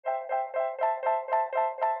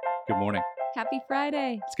morning. Happy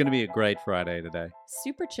Friday. It's going to be a great Friday today.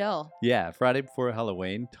 Super chill. Yeah, Friday before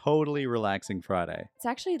Halloween. Totally relaxing Friday. It's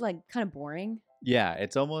actually like kind of boring. Yeah,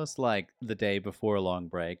 it's almost like the day before a long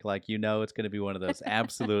break. Like, it's going to be one of those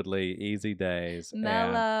absolutely easy days. And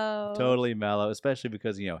Mellow. totally mellow, especially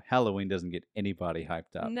because, Halloween doesn't get anybody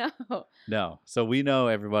hyped up. No. No. So we know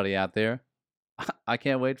everybody out there. I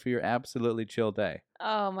can't wait for your absolutely chill day.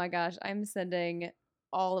 Oh my gosh. I'm sending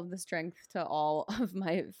all of the strength to all of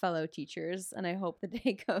my fellow teachers, and I hope the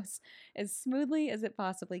day goes as smoothly as it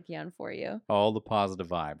possibly can for you. All the positive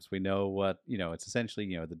vibes. We know what, it's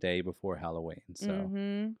essentially, the day before Halloween. So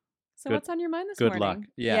So good- what's on your mind this good morning? luck.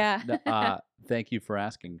 Yeah. Yeah. Thank you for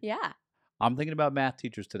asking. Yeah. I'm thinking about math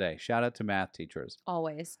teachers today. Shout out to math teachers.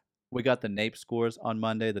 Always. We got the NAEP scores on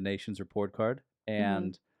Monday, the nation's report card.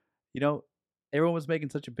 Mm-hmm. And, everyone was making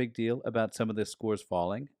such a big deal about some of the scores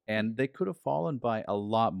falling, and they could have fallen by a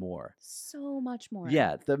lot more. So much more.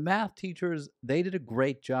 Yeah, the math teachers, they did a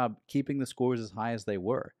great job keeping the scores as high as they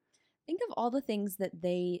were. Think of all the things that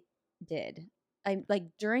they did. Like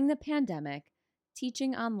during the pandemic,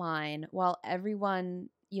 teaching online while everyone,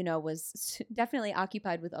 was definitely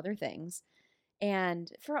occupied with other things. And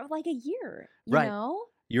for like a year, you Right. know?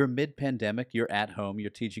 You're mid-pandemic, you're at home, you're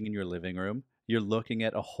teaching in your living room, you're looking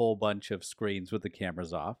at a whole bunch of screens with the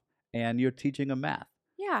cameras off, and you're teaching them math.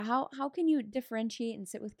 Yeah, how can you differentiate and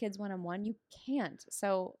sit with kids one-on-one? You can't.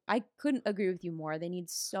 So I couldn't agree with you more. They need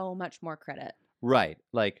so much more credit. Right.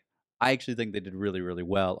 Like, I actually think they did really, really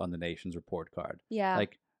well on the nation's report card. Yeah.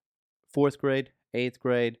 Like, 4th grade, 8th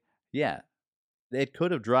grade, yeah, it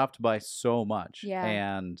could have dropped by so much. Yeah.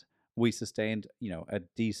 And we sustained, a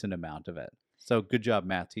decent amount of it. So good job,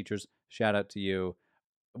 math teachers. Shout out to you.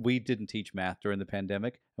 We didn't teach math during the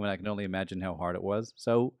pandemic. I mean, I can only imagine how hard it was.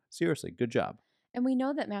 So seriously, good job. And we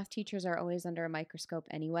know that math teachers are always under a microscope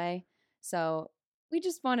anyway. So we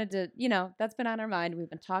just wanted to, that's been on our mind. We've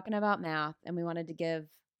been talking about math, and we wanted to give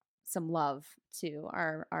some love to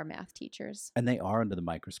our math teachers. And they are under the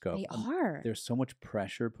microscope. They are. There's so much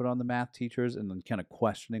pressure put on the math teachers and then kind of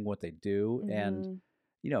questioning what they do. And,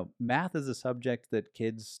 math is a subject that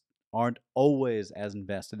kids aren't always as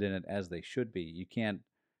invested in it as they should be. You can't,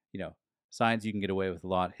 science you can get away with a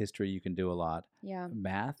lot, history you can do a lot. Yeah.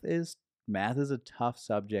 Math is a tough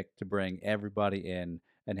subject to bring everybody in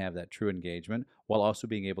and have that true engagement while also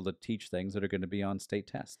being able to teach things that are going to be on state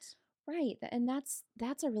tests. Right. And that's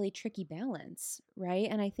a really tricky balance, right?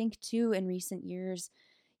 And I think too in recent years,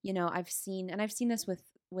 I've seen this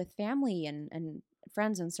with family and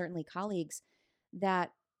friends and certainly colleagues,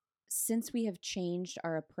 that since we have changed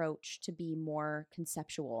our approach to be more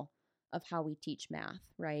conceptual of how we teach math,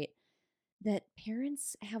 right? That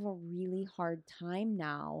parents have a really hard time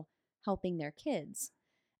now helping their kids.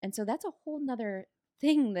 And so that's a whole nother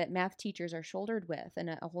thing that math teachers are shouldered with, and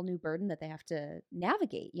a whole new burden that they have to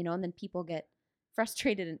navigate, and then people get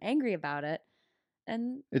frustrated and angry about it.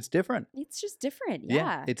 And it's different. It's just different.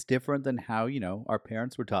 Yeah. It's different than how, our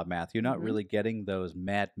parents were taught math. You're not Mhm. really getting those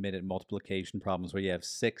minute multiplication problems where you have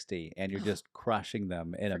 60 and you're just crushing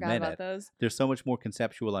them in a Forgot minute. about those. There's so much more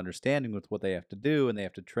conceptual understanding with what they have to do, and they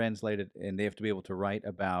have to translate it, and they have to be able to write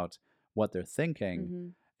about what they're thinking.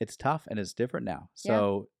 Mhm. It's tough and it's different now.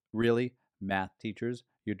 So really, math teachers,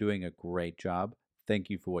 you're doing a great job.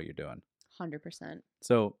 Thank you for what you're doing. 100%.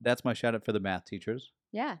 So that's my shout out for the math teachers.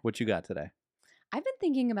 Yeah. What you got today? I've been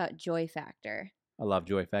thinking about joy factor. I love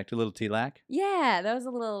Joy Factor. Little T-Lac. Yeah, that was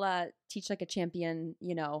a little teach like a champion,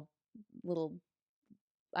 little,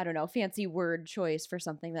 I don't know, fancy word choice for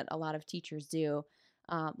something that a lot of teachers do.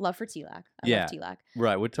 Love for TLAC. I love TLAC.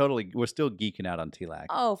 Right. We're still geeking out on TLAC.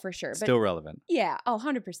 Oh, for sure. Still relevant. Yeah. Oh,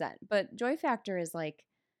 100%. But joy factor is like,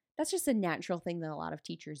 that's just a natural thing that a lot of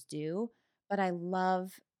teachers do. But I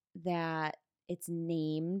love that it's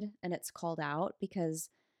named and it's called out, because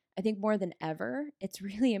I think more than ever, it's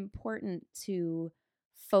really important to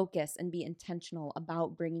focus and be intentional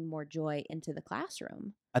about bringing more joy into the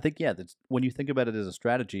classroom. I think, that's when you think about it as a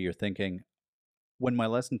strategy, you're thinking, when my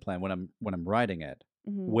lesson plan, when I'm writing it,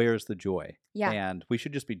 where's the joy? Yeah. And we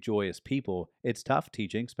should just be joyous people. It's tough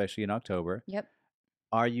teaching, especially in October. Yep.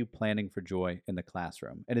 Are you planning for joy in the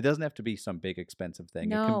classroom? And it doesn't have to be some big expensive thing.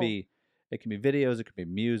 No. It can be videos, it can be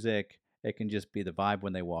music, it can just be the vibe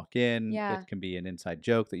when they walk in. Yeah. It can be an inside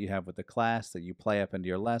joke that you have with the class that you play up into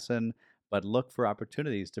your lesson, but look for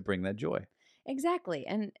opportunities to bring that joy. Exactly.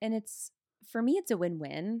 And it's, for me, it's a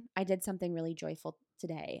win-win. I did something really joyful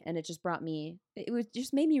today, and it just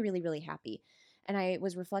made me really, really happy. And I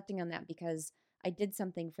was reflecting on that because I did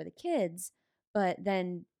something for the kids, but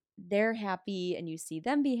then they're happy and you see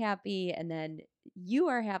them be happy, and then you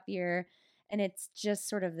are happier. And it's just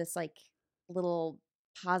sort of this like little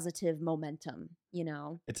positive momentum, you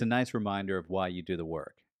know? It's a nice reminder of why you do the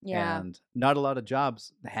work. Yeah. And not a lot of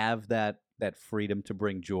jobs have that freedom to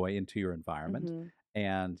bring joy into your environment. Hmm.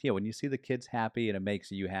 And yeah, when you see the kids happy and it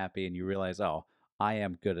makes you happy and you realize, oh, I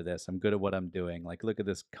am good at this. I'm good at what I'm doing. Like, look at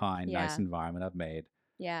this kind, nice Yeah. environment I've made.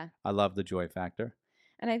 Yeah. I love the joy factor.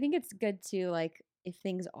 And I think it's good to like if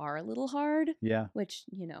things are a little hard, Yeah. which,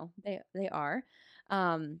 you know, they are,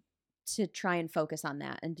 um, to try and focus on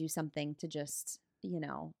that and do something to just, you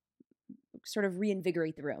know, sort of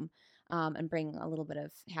reinvigorate the room, and bring a little bit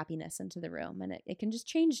of happiness into the room. And it can just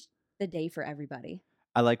change the day for everybody.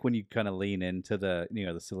 I like when you kind of lean into the,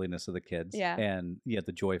 the silliness of the kids Yeah. and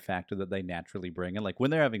the joy factor that they naturally bring. And like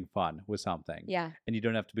when they're having fun with something Yeah. and you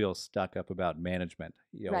don't have to be all stuck up about management,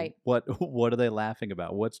 Right. what are they laughing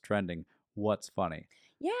about? What's trending? What's funny?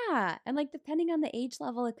 Yeah. And like depending on the age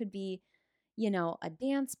level, it could be, you know, a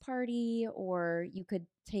dance party, or you could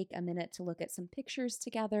take a minute to look at some pictures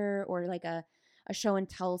together, or like a show and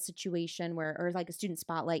tell situation where, or like a student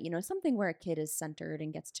spotlight, you know, something where a kid is centered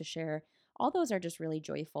and gets to share. All those are just really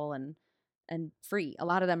joyful and free. A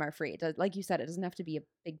lot of them are free. Like you said, it doesn't have to be a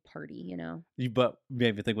big party, you know? But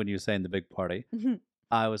made me think when you were saying the big party, Mhm.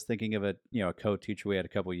 I was thinking of a co-teacher we had a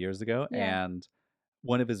couple years ago, Yeah. and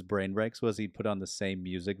one of his brain breaks was he'd put on the same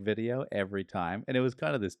music video every time, and it was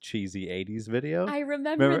kind of this cheesy 80s video. I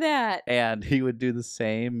remember Remember? that. And he would do the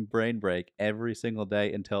same brain break every single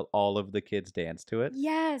day until all of the kids danced to it.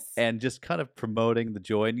 Yes. And just kind of promoting the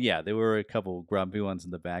joy. And yeah, there were a couple grumpy ones in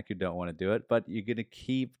the back who don't want to do it, but you're going to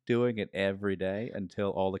keep doing it every day until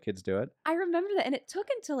all the kids do it. I remember that. And it took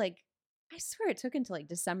until like, I swear it took until like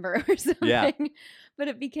December or Yeah. something. But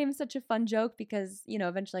it became such a fun joke because, you know,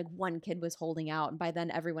 eventually like one kid was holding out. And by then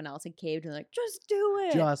everyone else had caved and like, just do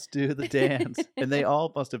it. Just do the dance. And they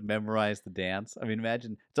all must have memorized the dance. I mean,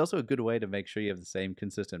 imagine it's also a good way to make sure you have the same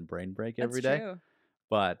consistent brain break every That's day. true.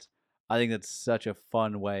 But I think that's such a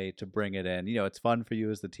fun way to bring it in. It's fun for you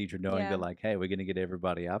as the teacher knowing Yeah. that, like, hey, we're going to get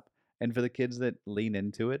everybody up. And for the kids that lean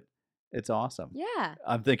into it, it's awesome. Yeah.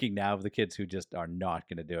 I'm thinking now of the kids who just are not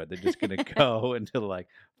going to do it. They're just going to go until, like,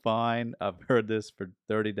 fine, I've heard this for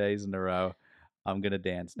 30 days in a row. I'm going to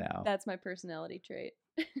dance now. That's my personality trait.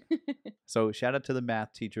 So shout out to the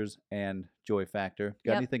math teachers and Joy Factor.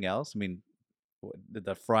 Got Yep. anything else? I mean,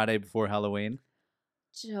 the Friday before Halloween?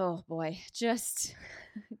 Oh boy, just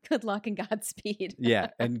good luck and Godspeed. Yeah,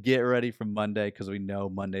 and get ready for Monday because we know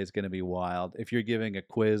Monday's going to be wild. If you're giving a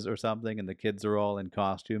quiz or something and the kids are all in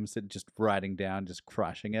costumes, just writing down, just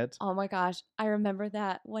crushing it. Oh my gosh, I remember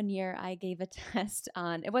that one year I gave a test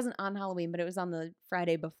on, it wasn't on Halloween, but it was on the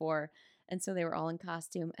Friday before. And so they were all in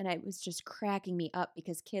costume. And it was just cracking me up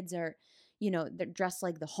because kids are, you know, they're dressed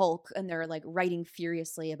like the Hulk and they're like writing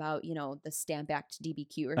furiously about, you know, the Stamp Act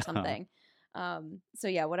DBQ or something. So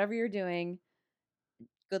yeah, whatever you're doing,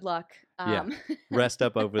 good luck. Yeah. Rest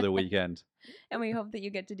up over the weekend. And we hope that you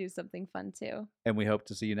get to do something fun too. And we hope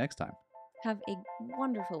to see you next time. Have a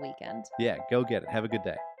wonderful weekend. Yeah, go get it. Have a good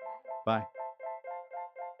day. Bye.